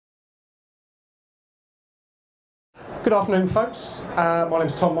Good afternoon, folks. My name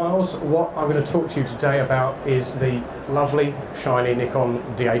is Tom Miles. What I'm going to talk to you today about is the lovely, shiny Nikon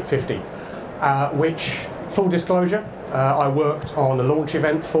D850, which, full disclosure, I worked on the launch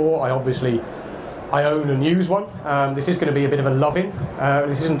event for. I own and use one. This is going to be a bit of a love-in.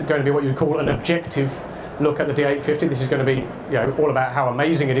 This isn't going to be what you'd call an objective look at the D850. This is going to be, all about how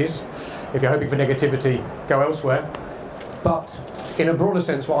amazing it is. If you're hoping for negativity, go elsewhere. But in a broader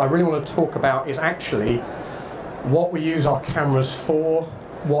sense, what I really want to talk about is actually what we use our cameras for,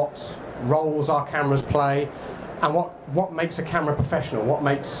 what roles our cameras play, and what makes a camera professional, what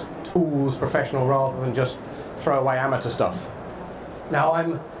makes tools professional rather than just throwaway amateur stuff. Now,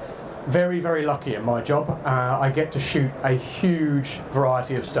 I'm very, very lucky at my job. I get to shoot a huge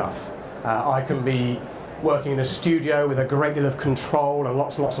variety of stuff. I can be working in a studio with a great deal of control and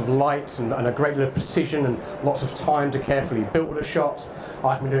lots and lots of lights and a great deal of precision and lots of time to carefully build a shot.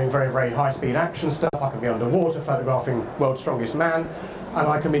 I can be doing very, very high-speed action stuff. I can be underwater photographing World's Strongest Man, and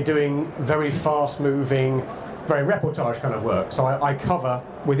I can be doing very fast-moving, very reportage kind of work. So I cover,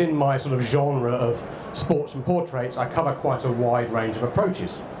 within my sort of genre of sports and portraits, I cover quite a wide range of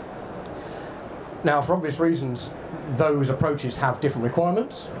approaches. Now, for obvious reasons, those approaches have different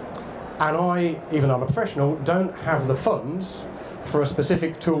requirements. And I, even though I'm a professional, don't have the funds for a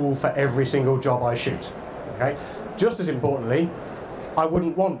specific tool for every single job I shoot. Okay? Just as importantly, I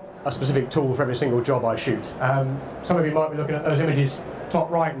wouldn't want a specific tool for every single job I shoot. Some of you might be looking at those images top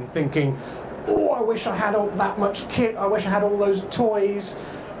right and thinking, oh, I wish I had all that much kit, I wish I had all those toys.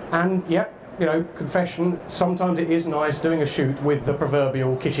 And yep, confession, sometimes it is nice doing a shoot with the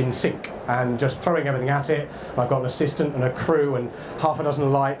proverbial kitchen sink and just throwing everything at it. I've got an assistant and a crew and half a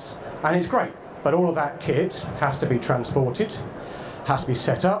dozen lights, and it's great. But all of that kit has to be transported, has to be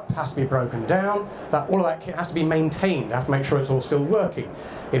set up, has to be broken down. All of that kit has to be maintained. I have to make sure it's all still working.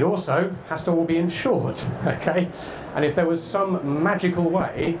 It also has to all be insured, okay? And if there was some magical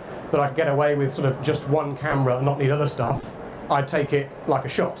way that I could get away with sort of just one camera and not need other stuff, I'd take it like a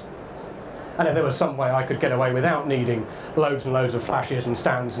shot. And if there was some way I could get away without needing loads and loads of flashes and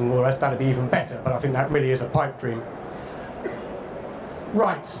stands and all the rest, that'd be even better. But I think that really is a pipe dream.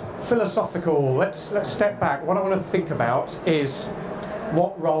 Right, philosophical. Let's step back. What I want to think about is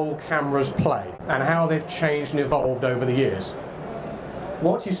what role cameras play and how they've changed and evolved over the years.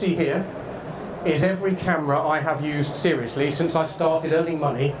 What you see here is every camera I have used seriously since I started earning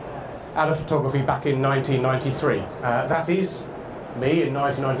money out of photography back in 1993. That is me in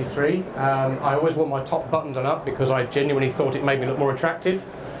 1993. I always wore my top buttons on up because I genuinely thought it made me look more attractive.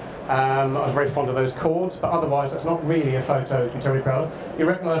 I was very fond of those cords, but otherwise that's not really a photo to be terribly proud of. You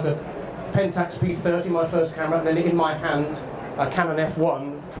recognise the Pentax P30, my first camera, and then in my hand a Canon F1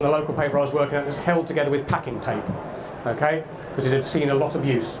 from the local paper I was working at, was held together with packing tape, okay, because it had seen a lot of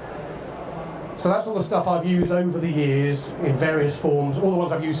use. So that's all the stuff I've used over the years in various forms, all the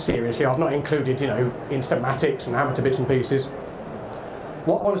ones I've used seriously. I've not included, Instamatics and amateur bits and pieces.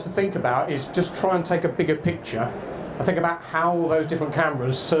 What I want us to think about is just try and take a bigger picture and think about how those different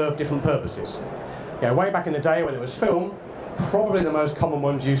cameras serve different purposes. Way back in the day when there was film, probably the most common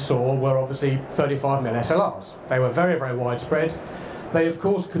ones you saw were obviously 35mm SLRs. They were very, very widespread. They, of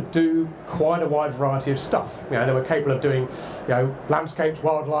course, could do quite a wide variety of stuff. They were capable of doing, landscapes,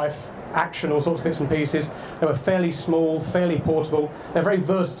 wildlife, action, all sorts of bits and pieces. They were fairly small, fairly portable. They're very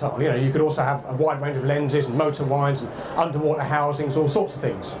versatile. You could also have a wide range of lenses and motor winds and underwater housings, all sorts of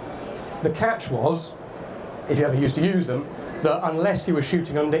things. The catch was, if you ever used to use them, that unless you were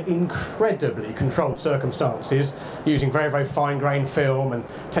shooting under incredibly controlled circumstances, using very, very fine-grained film and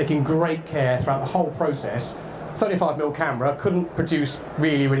taking great care throughout the whole process, 35mm camera couldn't produce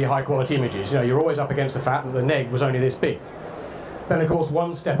really, really high-quality images. You're always up against the fact that the neg was only this big. Then, of course,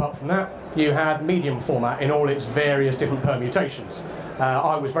 one step up from that, you had medium format in all its various different permutations.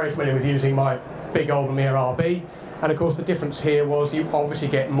 I was very familiar with using my big old Mamiya RB, and of course the difference here was you obviously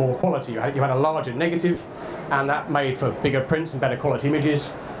get more quality. You had a larger negative, and that made for bigger prints and better quality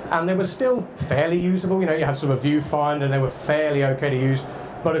images, and they were still fairly usable. You had sort of a viewfinder and they were fairly okay to use,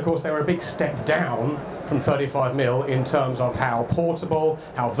 but of course they were a big step down from 35mm in terms of how portable,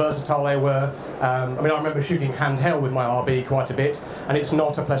 how versatile they were. I remember shooting handheld with my RB quite a bit, and it's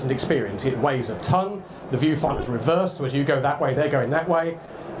not a pleasant experience. It weighs a ton, the viewfinder's reversed, so as you go that way, they're going that way.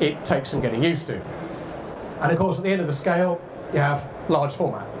 It takes some getting used to. And of course, at the end of the scale, you have large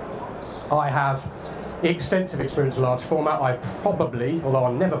format. I have extensive experience in large format. I probably, although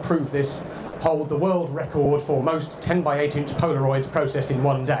I'll never prove this, hold the world record for most 10x8" Polaroids processed in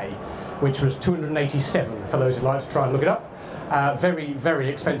one day, which was 287 for those who'd like to try and look it up. Very, very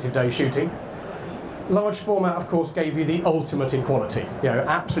expensive day shooting. Large format, of course, gave you the ultimate in quality.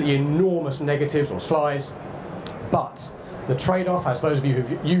 Absolutely enormous negatives or slides, But the trade-off, as those of you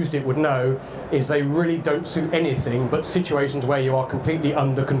who've used it would know, is they really don't suit anything but situations where you are completely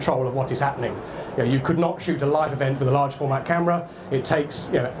under control of what is happening. You could not shoot a live event with a large format camera. It takes,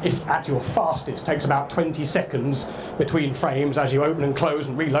 if at your fastest, takes about 20 seconds between frames as you open and close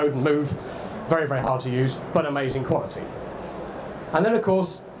and reload and move. Very, very hard to use, but amazing quality. And then, of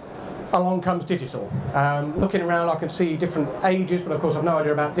course, along comes digital. Looking around, I can see different ages, but of course I've no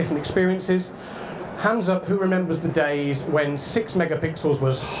idea about different experiences. Hands up, who remembers the days when 6 megapixels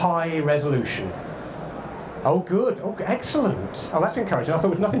was high resolution? Oh, good. Oh, excellent. Oh, that's encouraging. I thought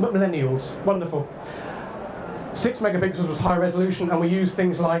it was nothing but millennials. Wonderful. 6 megapixels was high resolution, and we used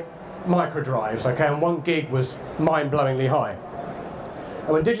things like micro drives, okay, and 1 gig was mind-blowingly high. And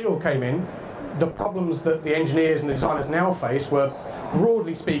when digital came in, the problems that the engineers and the designers now face were,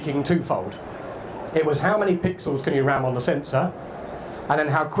 broadly speaking, twofold. It was how many pixels can you ram on the sensor, and then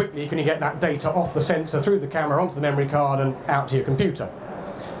how quickly can you get that data off the sensor through the camera onto the memory card and out to your computer.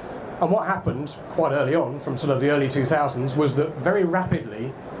 And what happened quite early on, from sort of the early 2000s, was that very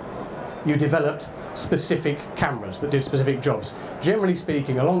rapidly you developed specific cameras that did specific jobs. Generally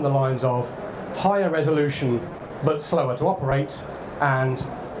speaking, along the lines of higher resolution but slower to operate, and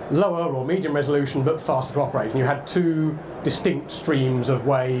lower or medium resolution but faster to operate. And you had 2 distinct streams of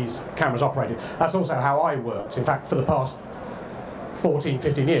ways cameras operated. That's also how I worked. In fact, for the past 14,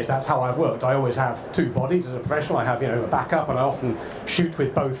 15 years, that's how I've worked. I always have 2 bodies as a professional. I have, a backup, and I often shoot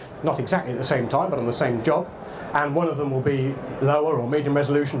with both, not exactly at the same time, but on the same job. And one of them will be lower or medium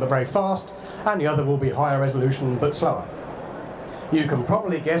resolution but very fast, and the other will be higher resolution but slower. You can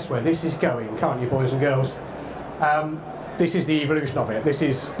probably guess where this is going, can't you, boys and girls? This is the evolution of it. This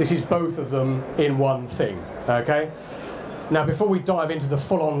is both of them in one thing, okay? Now, before we dive into the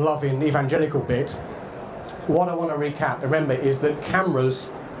full-on loving evangelical bit, what I want to recap, remember, is that cameras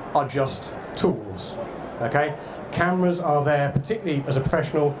are just tools, okay? Cameras are there, particularly as a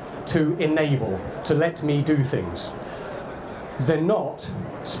professional, to enable, to let me do things. They're not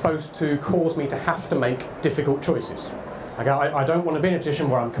supposed to cause me to have to make difficult choices. Okay, I don't want to be in a position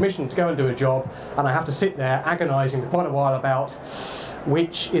where I'm commissioned to go and do a job and I have to sit there agonising for quite a while about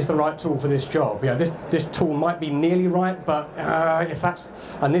which is the right tool for this job. This tool might be nearly right, but if that's,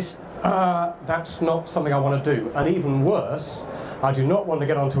 and this, that's not something I want to do. And even worse, I do not want to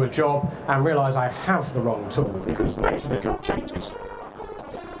get onto a job and realise I have the wrong tool because the nature of the job changes.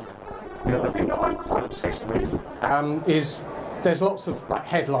 The other thing that I'm quite obsessed with is there's lots of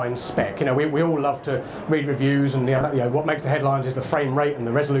headline spec. We all love to read reviews, and what makes the headlines is the frame rate and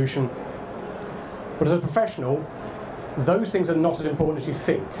the resolution. But as a professional, those things are not as important as you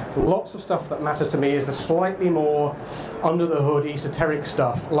think. Lots of stuff that matters to me is the slightly more under the hood esoteric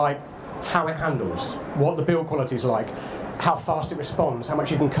stuff, like how it handles, what the build quality is like, how fast it responds, how much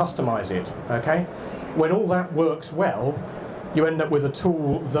you can customize it, okay? When all that works well, you end up with a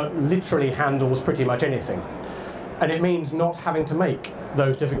tool that literally handles pretty much anything. And it means not having to make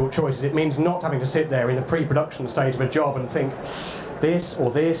those difficult choices. It means not having to sit there in the pre-production stage of a job and think, this,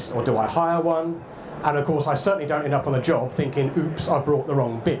 or do I hire one? And of course, I certainly don't end up on a job thinking, oops, I brought the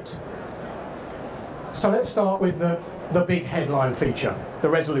wrong bit. So let's start with the big headline feature, the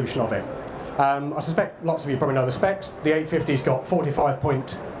resolution of it. I suspect lots of you probably know the specs. The 850's got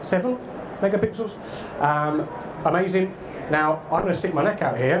 45.7 megapixels. Amazing. Now, I'm going to stick my neck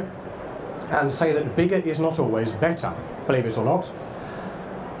out here and say that bigger is not always better, believe it or not.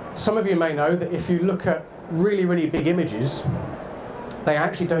 Some of you may know that if you look at really, really big images, they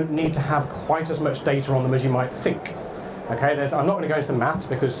actually don't need to have quite as much data on them as you might think. Okay, I'm not going to go into the maths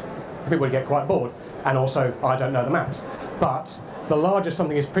because people would get quite bored, and also I don't know the maths. But the larger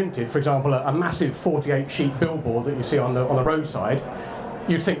something is printed, for example, a massive 48-sheet billboard that you see on the roadside,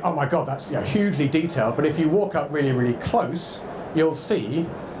 you'd think, oh my God, that's hugely detailed. But if you walk up really, really close, you'll see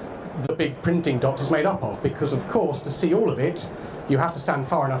the big printing dot is made up of, because of course to see all of it you have to stand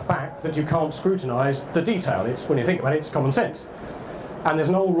far enough back that you can't scrutinise the detail. It's, when you think about it, it's common sense. And there's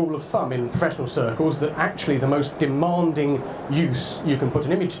an old rule of thumb in professional circles that actually the most demanding use you can put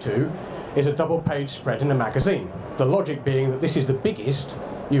an image to is a double page spread in a magazine. The logic being that this is the biggest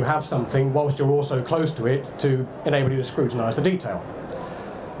you have something whilst you're also close to it to enable you to scrutinise the detail.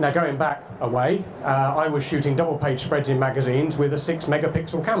 Now, going back a way, I was shooting double page spreads in magazines with a 6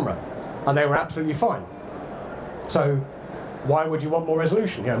 megapixel camera, and they were absolutely fine. So why would you want more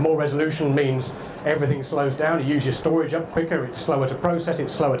resolution? More resolution means everything slows down, you use your storage up quicker, it's slower to process,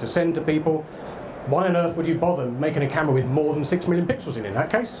 it's slower to send to people. Why on earth would you bother making a camera with more than 6 million pixels in that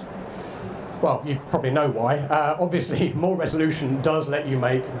case? Well, you probably know why. Obviously, more resolution does let you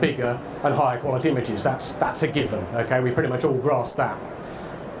make bigger and higher quality images. That's a given, okay? We pretty much all grasp that.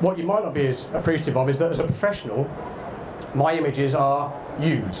 what you might not be as appreciative of is that as a professional, my images are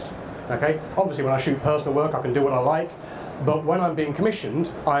used. Okay? Obviously when I shoot personal work I can do what I like, but when I'm being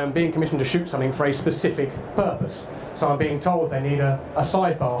commissioned, I am being commissioned to shoot something for a specific purpose. So I'm being told they need a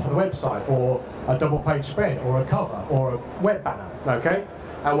sidebar for the website, or a double page spread, or a cover, or a web banner, okay?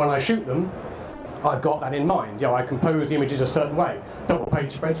 And when I shoot them, I've got that in mind. You know, I compose the images a certain way. Double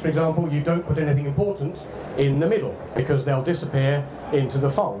page spreads, for example, you don't put anything important in the middle because they'll disappear into the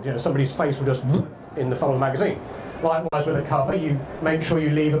fold. You know, somebody's face will just in the fold of the magazine. Likewise with a cover, you make sure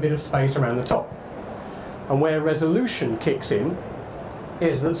you leave a bit of space around the top. And where resolution kicks in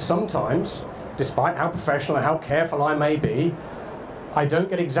is that sometimes, despite how professional and how careful I may be, I don't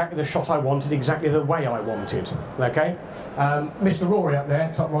get exactly the shot I wanted, exactly the way I wanted, okay? Mr. Rory up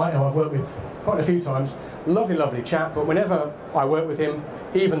there, top right, who I've worked with quite a few times, lovely, lovely chap, but whenever I work with him,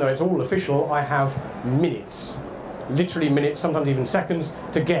 even though it's all official, I have minutes, literally minutes, sometimes even seconds,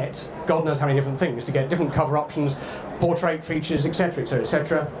 to get God knows how many different things, to get different cover options, portrait features, etc., etc.,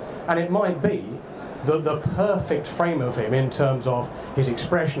 etc. And it might be that the perfect frame of him in terms of his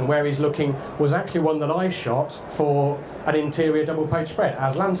expression, where he's looking, was actually one that I shot for an interior double page spread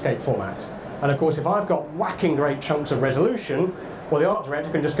as landscape format. And of course if I've got whacking great chunks of resolution, well the art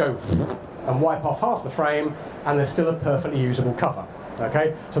director can just go and wipe off half the frame and there's still a perfectly usable cover.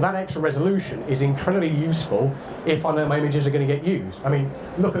 Okay, so that extra resolution is incredibly useful if I know my images are going to get used. I mean,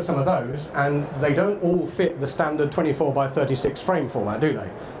 look at some of those, and they don't all fit the standard 24 by 36 frame format, do they?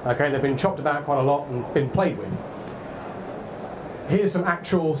 Okay, they've been chopped about quite a lot and been played with. Here's some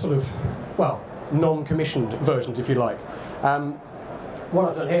actual sort of, well, non-commissioned versions, if you like. What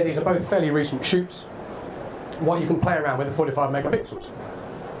I've done here, these are both fairly recent shoots. What you can play around with are 45 megapixels.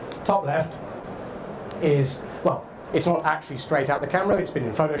 Top left is, well, it's not actually straight out the camera, it's been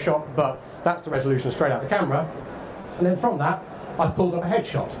in Photoshop, but that's the resolution straight out the camera. And then from that, I've pulled up a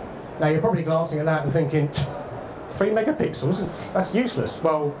headshot. Now you're probably glancing at that and thinking, 3 megapixels, that's useless.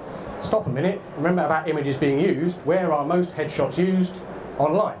 Well, stop a minute, remember about images being used. Where are most headshots used?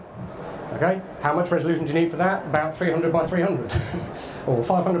 Online. Okay, how much resolution do you need for that? About 300 by 300, or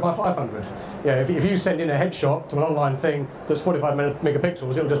 500 by 500. Yeah, if you send in a headshot to an online thing that's 45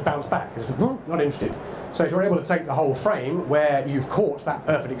 megapixels, it'll just bounce back. It's not interested. So if you're able to take the whole frame where you've caught that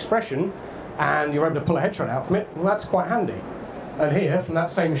perfect expression and you're able to pull a headshot out from it, well, that's quite handy. And here, from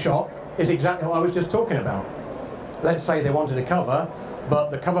that same shot, is exactly what I was just talking about. Let's say they wanted a cover, but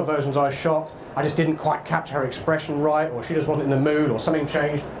the cover versions I shot, I just didn't quite capture her expression right, or she just wasn't in the mood, or something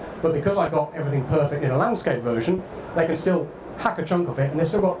changed. But because I got everything perfect in a landscape version, they can still hack a chunk of it, and they've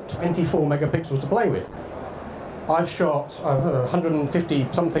still got 24 megapixels to play with. I've shot 150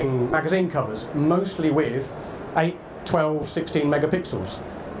 something magazine covers, mostly with 8, 12, 16 megapixels.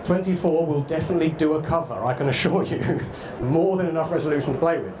 24 will definitely do a cover, I can assure you. More than enough resolution to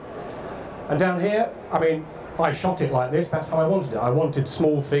play with. And down here, I mean, I shot it like this, that's how I wanted it. I wanted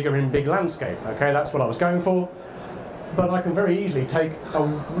small figure in big landscape, okay, that's what I was going for. But I can very easily take a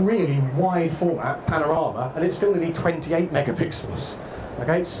really wide format panorama and it's still nearly 28 megapixels.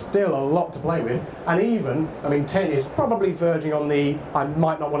 Okay, it's still a lot to play with, and even, I mean 10 is probably verging on the I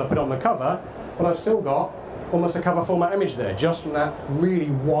might not want to put on the cover, but I've still got almost a cover format image there, just from that really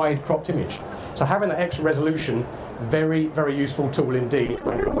wide cropped image. So having that extra resolution, very, very useful tool indeed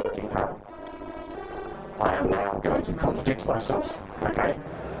when you're working hard. I am now going to contradict myself, okay?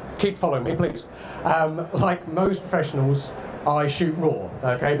 Keep following me, please. Like most professionals, I shoot raw,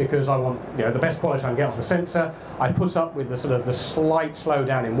 okay, because I want, you know, the best quality I can get off the sensor. I put up with the sort of the slight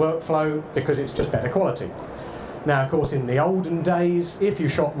slowdown in workflow because it's just better quality. Now, of course, in the olden days, if you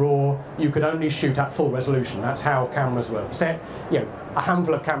shot raw, you could only shoot at full resolution. That's how cameras were set. You know, a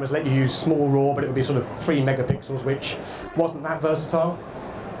handful of cameras let you use small raw, but it would be sort of 3 megapixels, which wasn't that versatile.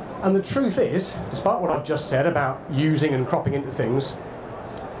 And the truth is, despite what I've just said about using and cropping into things,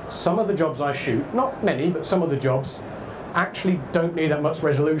 some of the jobs I shoot, not many, but some of the jobs, actually don't need that much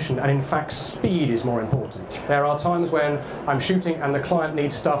resolution, and in fact speed is more important. There are times when I'm shooting and the client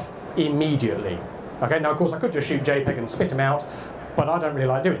needs stuff immediately. Okay, now of course I could just shoot JPEG and spit them out, but I don't really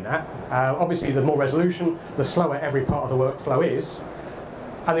like doing that. Obviously the more resolution, the slower every part of the workflow is.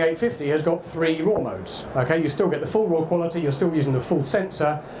 And the 850 has got 3 RAW modes. Okay, you still get the full RAW quality, you're still using the full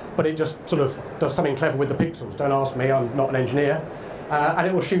sensor, but it just sort of does something clever with the pixels. Don't ask me, I'm not an engineer. And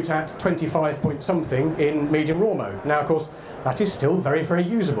it will shoot at 25 point something in medium RAW mode. Now of course, that is still very, very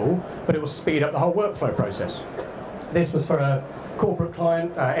usable, but it will speed up the whole workflow process. This was for a corporate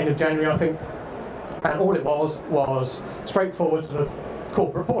client, end of January I think, and all it was straightforward sort of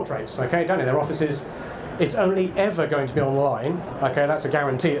corporate portraits, okay, down in their offices. It's only ever going to be online, okay, that's a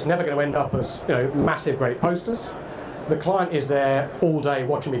guarantee. It's never going to end up as, you know, massive great posters. The client is there all day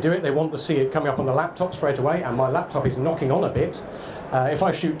watching me do it. They want to see it coming up on the laptop straight away, and my laptop is knocking on a bit. If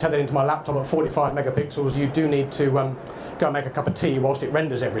I shoot tethered into my laptop at 45 megapixels, you do need to go and make a cup of tea whilst it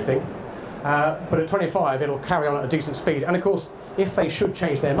renders everything. But at 25, it'll carry on at a decent speed. And of course, if they should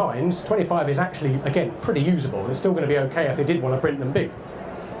change their minds, 25 is actually, again, pretty usable. It's still going to be okay if they did want to print them big.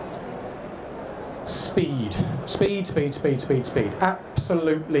 Speed. Speed, speed, speed, speed, speed.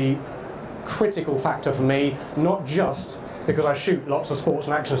 Absolutely critical factor for me, not just because I shoot lots of sports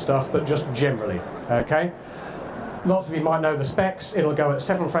and action stuff, but just generally, okay? Lots of you might know the specs. It'll go at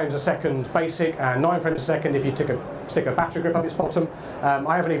 7 frames a second basic and 9 frames a second if you stick a battery grip up its bottom.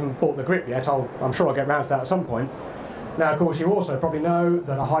 I haven't even bought the grip yet. I'm sure I'll get around to that at some point. Now, of course, you also probably know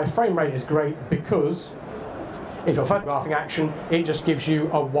that a high frame rate is great because if you're photographing action, it just gives you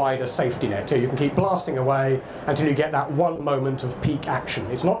a wider safety net. You can keep blasting away until you get that one moment of peak action.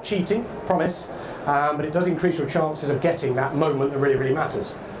 It's not cheating, promise, but it does increase your chances of getting that moment that really, really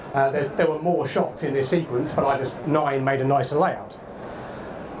matters. There were more shots in this sequence, but I just made a nicer layout.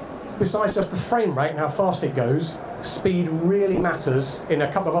 Besides just the frame rate and how fast it goes, speed really matters in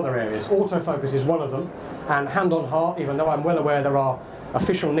a couple of other areas. Autofocus is one of them, and hand on heart, even though I'm well aware there are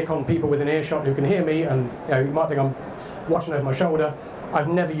official Nikon people within earshot who can hear me, and you might think I'm watching over my shoulder, I've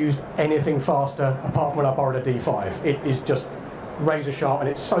never used anything faster apart from when I borrowed a D5. It is just razor sharp, and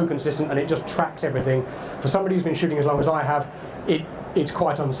it's so consistent, and it just tracks everything. For somebody who's been shooting as long as I have, it's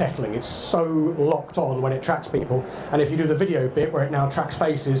quite unsettling. It's so locked on when it tracks people, and if you do the video bit where it now tracks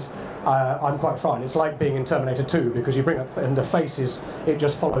faces, I'm quite fine. It's like being in Terminator 2, because you bring up in the faces, it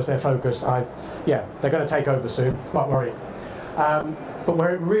just follows their focus. Yeah, they're going to take over soon, not worry. But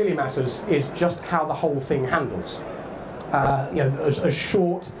where it really matters is just how the whole thing handles. As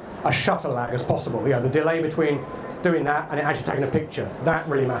short a shutter lag as possible. The delay between doing that and it actually taking a picture, that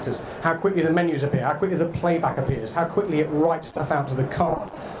really matters. How quickly the menus appear, how quickly the playback appears, how quickly it writes stuff out to the card.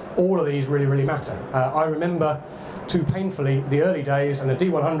 All of these really, really matter. I remember too painfully the early days and the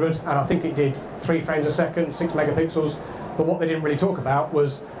D100, and I think it did 3 frames a second, 6 megapixels, but what they didn't really talk about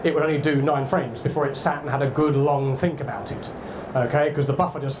was it would only do 9 frames before it sat and had a good long think about it. Okay, because the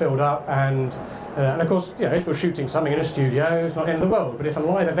buffer just filled up, and of course, if you're shooting something in a studio, it's not the end of the world, but if a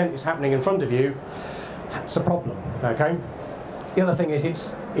live event is happening in front of you, that's a problem, okay? The other thing is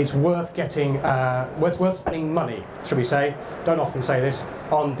it's worth getting, worth spending money, should we say, don't often say this,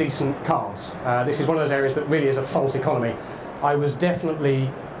 on decent cards. This is one of those areas that really is a false economy. I was definitely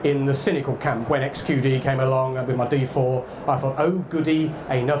in the cynical camp when XQD came along with my D4. I thought, oh goody,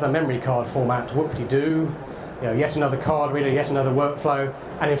 another memory card format, whoop-de-doo. Yet another card reader, yet another workflow.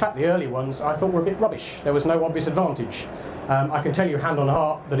 And in fact, the early ones I thought were a bit rubbish. There was no obvious advantage. I can tell you hand on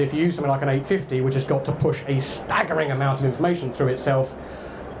heart that if you use something like an 850, which has got to push a staggering amount of information through itself,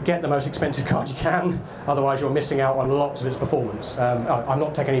 get the most expensive card you can, otherwise you're missing out on lots of its performance. I'm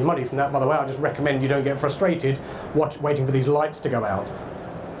not taking any money from that, by the way. I just recommend you don't get frustrated waiting for these lights to go out.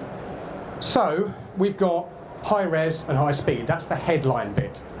 So we've got high res and high speed. That's the headline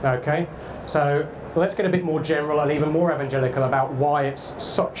bit, okay? So let's get a bit more general and even more evangelical about why it's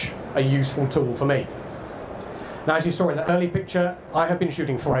such a useful tool for me. Now, as you saw in the early picture, I have been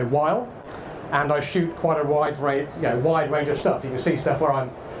shooting for a while, and I shoot quite a wide range of stuff. You can see stuff where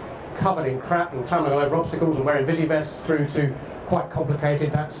I'm covered in crap and clambering over obstacles and wearing visi vests, through to quite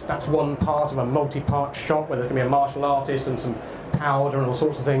complicated. That's one part of a multi-part shot where there's going to be a martial artist and some powder and all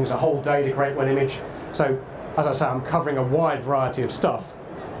sorts of things, a whole day to create one image. So, as I say, I'm covering a wide variety of stuff.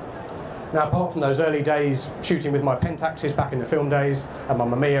 Now, apart from those early days shooting with my Pentaxes back in the film days, and my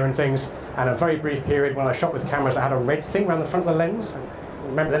Mamiya and things, and a very brief period when I shot with cameras that had a red thing around the front of the lens, I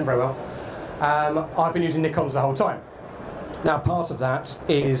remember them very well, I've been using Nikons the whole time. Now, part of that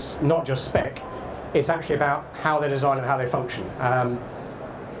is not just spec, it's actually about how they're designed and how they function.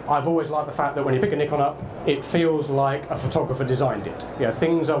 I've always liked the fact that when you pick a Nikon up, it feels like a photographer designed it.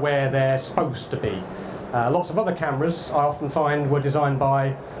 Things are where they're supposed to be. Lots of other cameras, I often find, were designed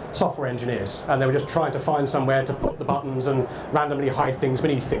by software engineers, and they were just trying to find somewhere to put the buttons and randomly hide things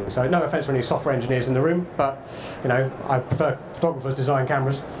beneath things. So no offence to any software engineers in the room, but I prefer photographers design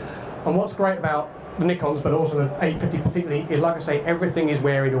cameras. And what's great about the Nikons, but also the 850 particularly, is, like I say, everything is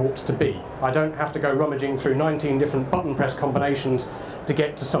where it ought to be. I don't have to go rummaging through 19 different button press combinations to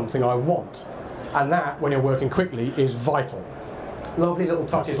get to something I want. And that, when you're working quickly, is vital. Lovely little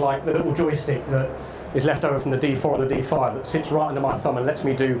touches like the little joystick that is left over from the D4 or the D5 that sits right under my thumb and lets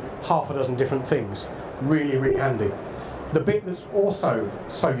me do half a dozen different things. Really, really handy. The bit that's also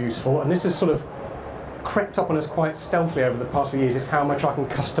so useful, and this has sort of crept up on us quite stealthily over the past few years, is how much I can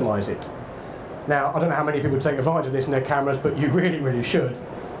customise it. Now, I don't know how many people take advantage of this in their cameras, but you really, really should.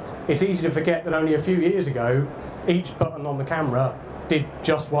 It's easy to forget that only a few years ago, each button on the camera did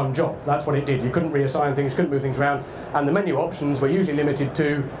just one job. That's what it did. You couldn't reassign things, couldn't move things around, and the menu options were usually limited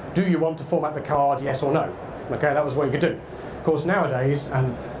to, do you want to format the card, yes or no? Okay, that was what you could do. Of course, nowadays,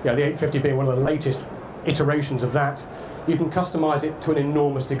 and the 850 being one of the latest iterations of that, you can customize it to an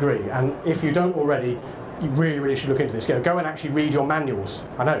enormous degree, and if you don't already, you really should look into this. Go and actually read your manuals.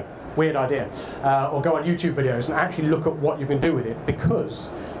 I know, weird idea. Or go on YouTube videos and actually look at what you can do with it,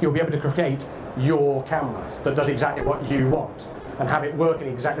 because you'll be able to create your camera that does exactly what you want and have it working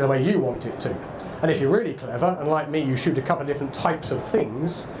exactly the way you want it to. And if you're really clever, and like me, you shoot a couple of different types of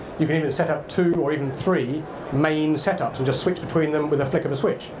things, you can even set up 2 or even 3 main setups and just switch between them with a flick of a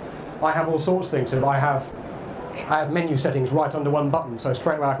switch. I have all sorts of things. So I have menu settings right under one button, so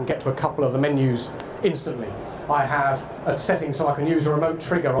straight away I can get to a couple of the menus instantly. I have a setting so I can use a remote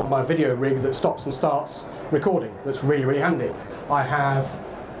trigger on my video rig that stops and starts recording. That's really handy. I have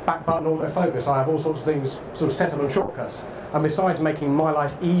back button autofocus. I have all sorts of things sort of set up on shortcuts. And besides making my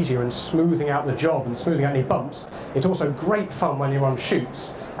life easier and smoothing out the job and smoothing out any bumps, it's also great fun when you're on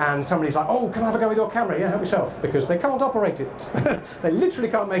shoots and somebody's like, oh, can I have a go with your camera? Yeah, help yourself, because they can't operate it. They literally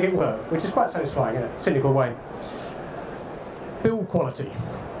can't make it work, which is quite satisfying in a cynical way. Build quality.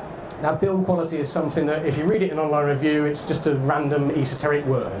 Now, build quality is something that if you read it in an online review, it's just a random esoteric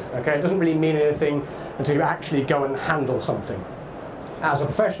word. Okay, it doesn't really mean anything until you actually go and handle something. As a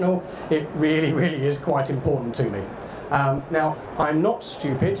professional, it really is quite important to me. Now, I'm not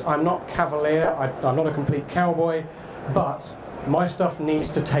stupid, I'm not cavalier, I'm not a complete cowboy, but my stuff needs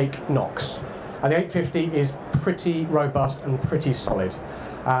to take knocks. And the 850 is pretty robust and pretty solid.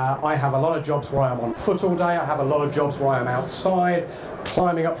 I have a lot of jobs where I'm on foot all day, I have a lot of jobs where I'm outside,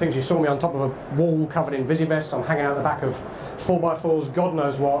 climbing up things. You saw me on top of a wall covered in Visivests, I'm hanging out the back of 4x4s, God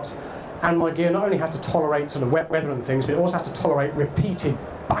knows what. And my gear not only has to tolerate sort of wet weather and things, but it also has to tolerate repeated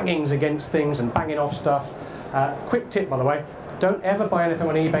bangings against things and banging off stuff. Quick tip, by the way, don't ever buy anything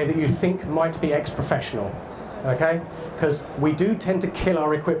on eBay that you think might be ex-professional, okay? Because we do tend to kill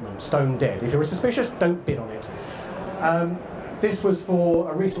our equipment stone dead. If you're suspicious, don't bid on it. This was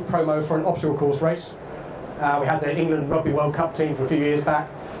for a recent promo for an obstacle course race. We had the England Rugby World Cup team for a few years back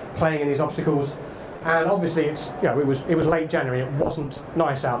playing in these obstacles, and obviously it was late January, it wasn't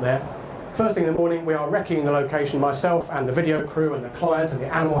nice out there. First thing in the morning, we are wrecking the location, myself and the video crew and the client and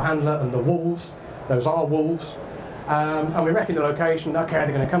the animal handler and the wolves. Those are wolves. And we're wrecking the location. Okay,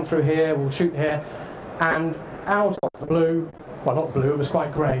 they're going to come through here, we'll shoot here. And out of the blue, well, not blue, it was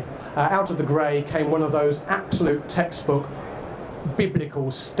quite grey, out of the grey came one of those absolute textbook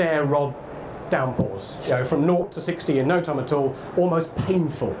biblical stair rod downpours. You know, from 0 to 60 in no time at all, almost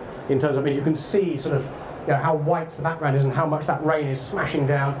painful in terms of, I mean, you can see sort of how white the background is and how much that rain is smashing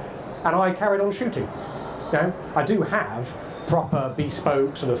down. And I carried on shooting. I do have proper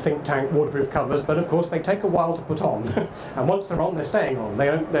bespoke sort of think tank waterproof covers, but of course they take a while to put on. And once they're on, they're staying on. They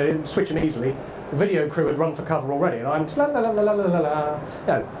don't switch them easily. The video crew had run for cover already, and I'm just la la la la la la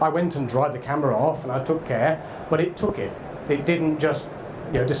la. I went and dried the camera off, and I took care, but it took it. It didn't just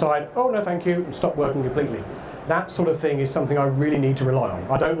decide, oh no thank you, and stop working completely. That sort of thing is something I really need to rely on.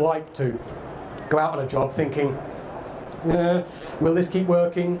 I don't like to go out on a job thinking, will this keep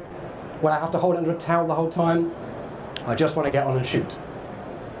working? Will I have to hold it under a towel the whole time? I just want to get on and shoot.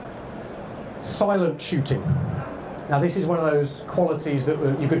 Silent shooting. Now this is one of those qualities that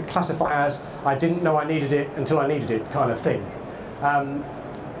you could classify as I didn't know I needed it until I needed it kind of thing.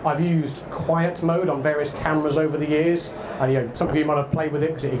 I've used quiet mode on various cameras over the years, and some of you might have played with it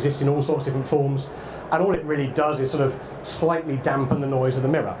because it exists in all sorts of different forms, and all it really does is sort of slightly dampen the noise of the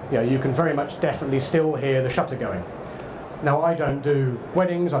mirror. You can very much definitely still hear the shutter going. Now I don't do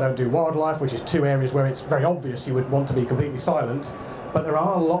weddings, I don't do wildlife, which is 2 areas where it's very obvious you would want to be completely silent, but there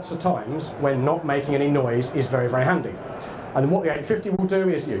are lots of times when not making any noise is very handy. And then what the 850 will do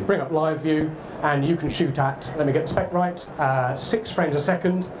is you bring up live view and you can shoot at, let me get the spec right, 6 frames a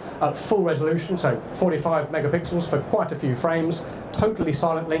second at full resolution, so 45 megapixels for quite a few frames, totally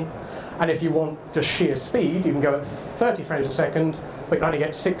silently. And if you want just sheer speed, you can go at 30 frames a second, but you can only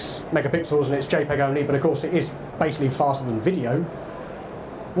get 6 megapixels and it's JPEG only, but of course it is basically faster than video.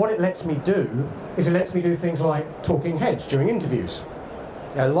 What it lets me do is it lets me do things like talking heads during interviews.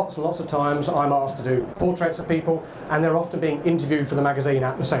 Lots and lots of times I'm asked to do portraits of people and they're often being interviewed for the magazine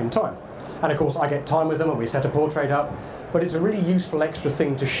at the same time. And of course I get time with them and we set a portrait up, but it's a really useful extra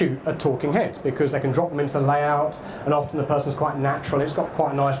thing to shoot a talking head because they can drop them into the layout and often the person's quite natural, it's got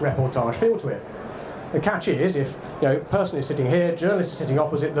quite a nice reportage feel to it. The catch is if a person is sitting here, journalist is sitting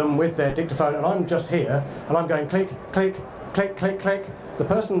opposite them with their dictaphone and I'm just here and I'm going click, click, click, click, click, the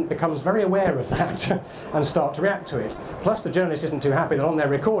person becomes very aware of that and start to react to it. Plus the journalist isn't too happy that on their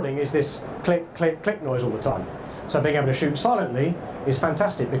recording is this click, click, click noise all the time. So being able to shoot silently is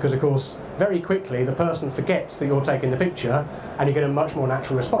fantastic because, of course, very quickly the person forgets that you're taking the picture and you get a much more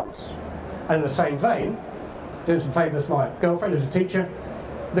natural response. And in the same vein, doing some favours for my girlfriend who's a teacher,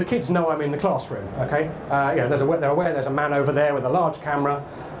 the kids know I'm in the classroom, okay? They're aware there's a man over there with a large camera,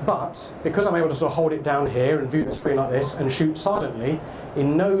 but because I'm able to sort of hold it down here and view the screen like this and shoot silently,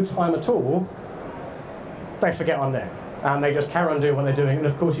 in no time at all, they forget I'm there. And they just carry on doing what they're doing, and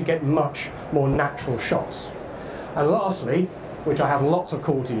of course you get much more natural shots. And lastly, which I have lots of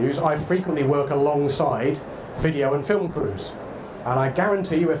call to use, I frequently work alongside video and film crews. And I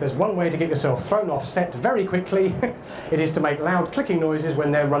guarantee you, if there's one way to get yourself thrown off set very quickly, it is to make loud clicking noises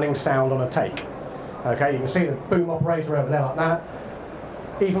when they're running sound on a take. Okay, you can see the boom operator over there like that.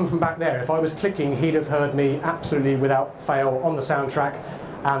 Even from back there, if I was clicking, he'd have heard me absolutely without fail on the soundtrack.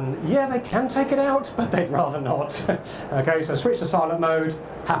 And yeah, they can take it out, but they'd rather not. Okay, so switch to silent mode,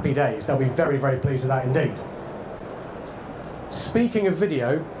 happy days. They'll be very, very pleased with that indeed. Speaking of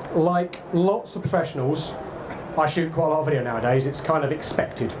video, like lots of professionals, I shoot quite a lot of video nowadays. It's kind of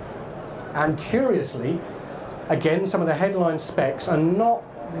expected. And curiously, again, some of the headline specs are not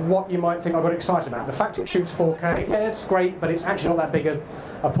what you might think I got excited about. The fact it shoots 4K, yeah, it's great, but it's actually not that big a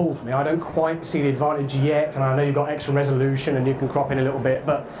pull for me. I don't quite see the advantage yet, and I know you've got extra resolution and you can crop in a little bit,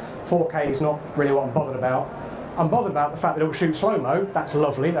 but 4K is not really what I'm bothered about. I'm bothered about the fact that it'll shoot slow-mo. That's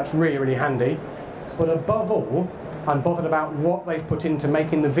lovely, that's really, really handy. But above all, I'm bothered about what they've put into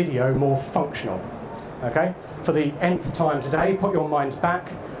making the video more functional. Okay? For the nth time today, put your minds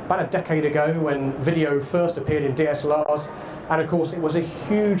back about a decade ago when video first appeared in DSLRs, and of course it was a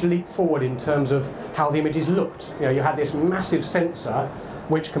huge leap forward in terms of how the images looked. You know, you had this massive sensor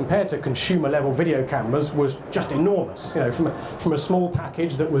which compared to consumer level video cameras was just enormous. You know, from a small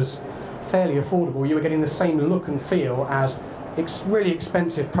package that was fairly affordable, you were getting the same look and feel as really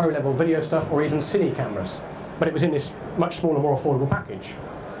expensive pro level video stuff or even cine cameras, but it was in this much smaller, more affordable package.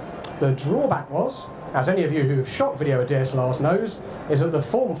 The drawback was, as any of you who have shot video with DSLRs knows, is that the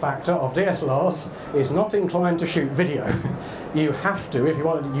form factor of DSLRs is not inclined to shoot video. You have to, if you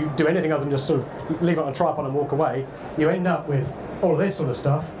want to do anything other than just sort of leave it on a tripod and walk away, you end up with all of this sort of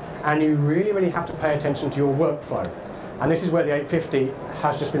stuff, and you really, really have to pay attention to your workflow. And this is where the 850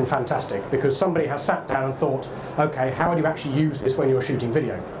 has just been fantastic, because somebody has sat down and thought, okay, how do you actually use this when you're shooting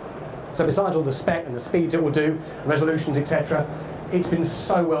video? So besides all the spec and the speeds it will do, resolutions, etc., it's been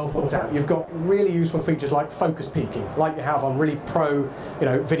so well thought out. You've got really useful features like focus peaking, like you have on really pro,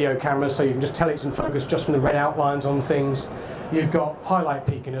 video cameras, so you can just tell it's in focus just from the red outlines on things. You've got highlight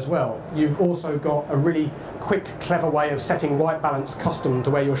peaking as well. You've also got a really quick, clever way of setting white balance custom to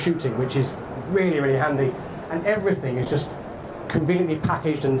where you're shooting, which is really, really handy. And everything is just conveniently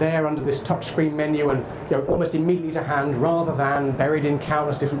packaged and there under this touchscreen menu, and almost immediately to hand rather than buried in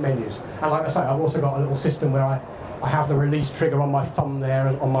countless different menus. And like I say, I've also got a little system where I have the release trigger on my thumb there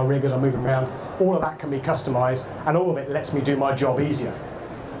on my rig as I'm moving around. All of that can be customized, and all of it lets me do my job easier.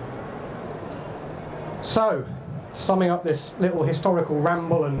 So, summing up this little historical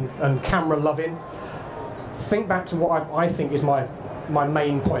ramble and camera loving, think back to what I think is my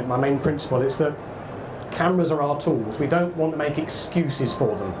main point, my main principle. It's that cameras are our tools. We don't want to make excuses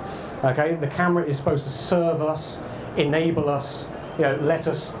for them. Okay, the camera is supposed to serve us, enable us, let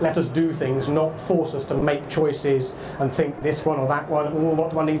us do things, not force us to make choices and think this one or that one. Oh,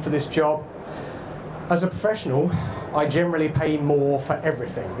 what do I need for this job? As a professional, I generally pay more for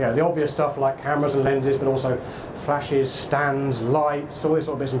everything. The obvious stuff like cameras and lenses, but also flashes, stands, lights, all these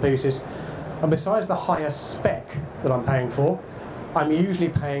sort of bits and pieces. And besides the higher spec that I'm paying for, I'm usually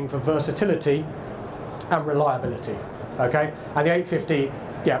paying for versatility and reliability. Okay, and the 850,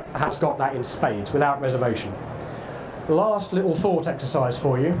 has got that in spades without reservation. Last little thought exercise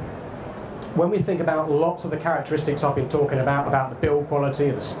for you. When we think about lots of the characteristics I've been talking about the build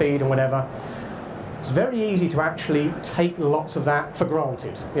quality, the speed and whatever, it's very easy to actually take lots of that for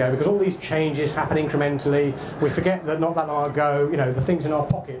granted, because all these changes happen incrementally. We forget that not that long ago, the things in our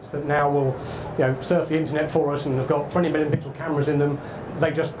pockets that now will, surf the internet for us and have got 20 million pixel cameras in them,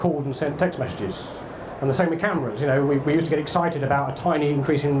 they just called and sent text messages. And the same with cameras. We used to get excited about a tiny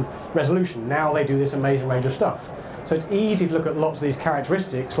increase in resolution. Now they do this amazing range of stuff. So it's easy to look at lots of these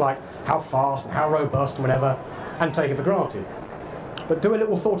characteristics, like how fast and how robust and whatever, and take it for granted. But do a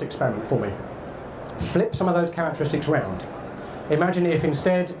little thought experiment for me. Flip some of those characteristics round. Imagine if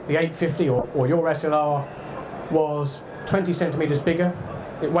instead the 850 or your SLR was 20 centimeters bigger,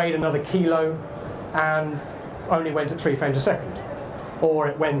 it weighed another kilo, and only went at 3 frames a second. Or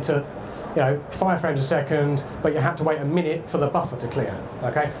it went at 5 frames a second, but you had to wait a minute for the buffer to clear,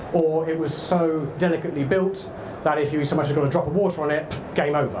 okay? Or it was so delicately built that if you so much as got a drop of water on it,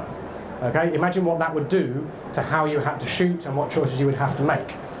 game over. Okay, imagine what that would do to how you had to shoot and what choices you would have to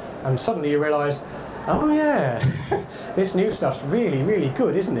make. And suddenly you realise, oh yeah, this new stuff's really, really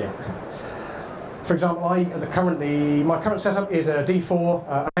good, isn't it? For example, my current setup is a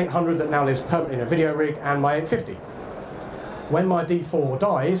D4 800 that now lives permanently in a video rig, and my 850. When my D4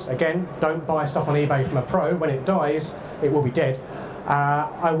 dies, again, don't buy stuff on eBay from a pro. When it dies, it will be dead.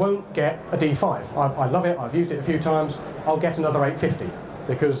 I won't get a D5. I love it, I've used it a few times. I'll get another 850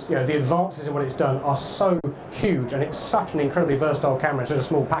 because the advances in what it's done are so huge, and it's such an incredibly versatile camera in such a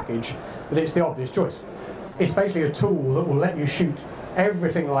small package that it's the obvious choice. It's basically a tool that will let you shoot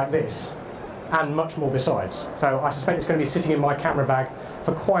everything like this and much more besides. So I suspect it's going to be sitting in my camera bag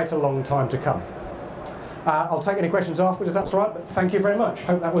for quite a long time to come. I'll take any questions afterwards if that's all right, but thank you very much.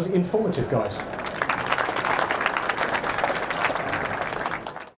 Hope that was informative, guys.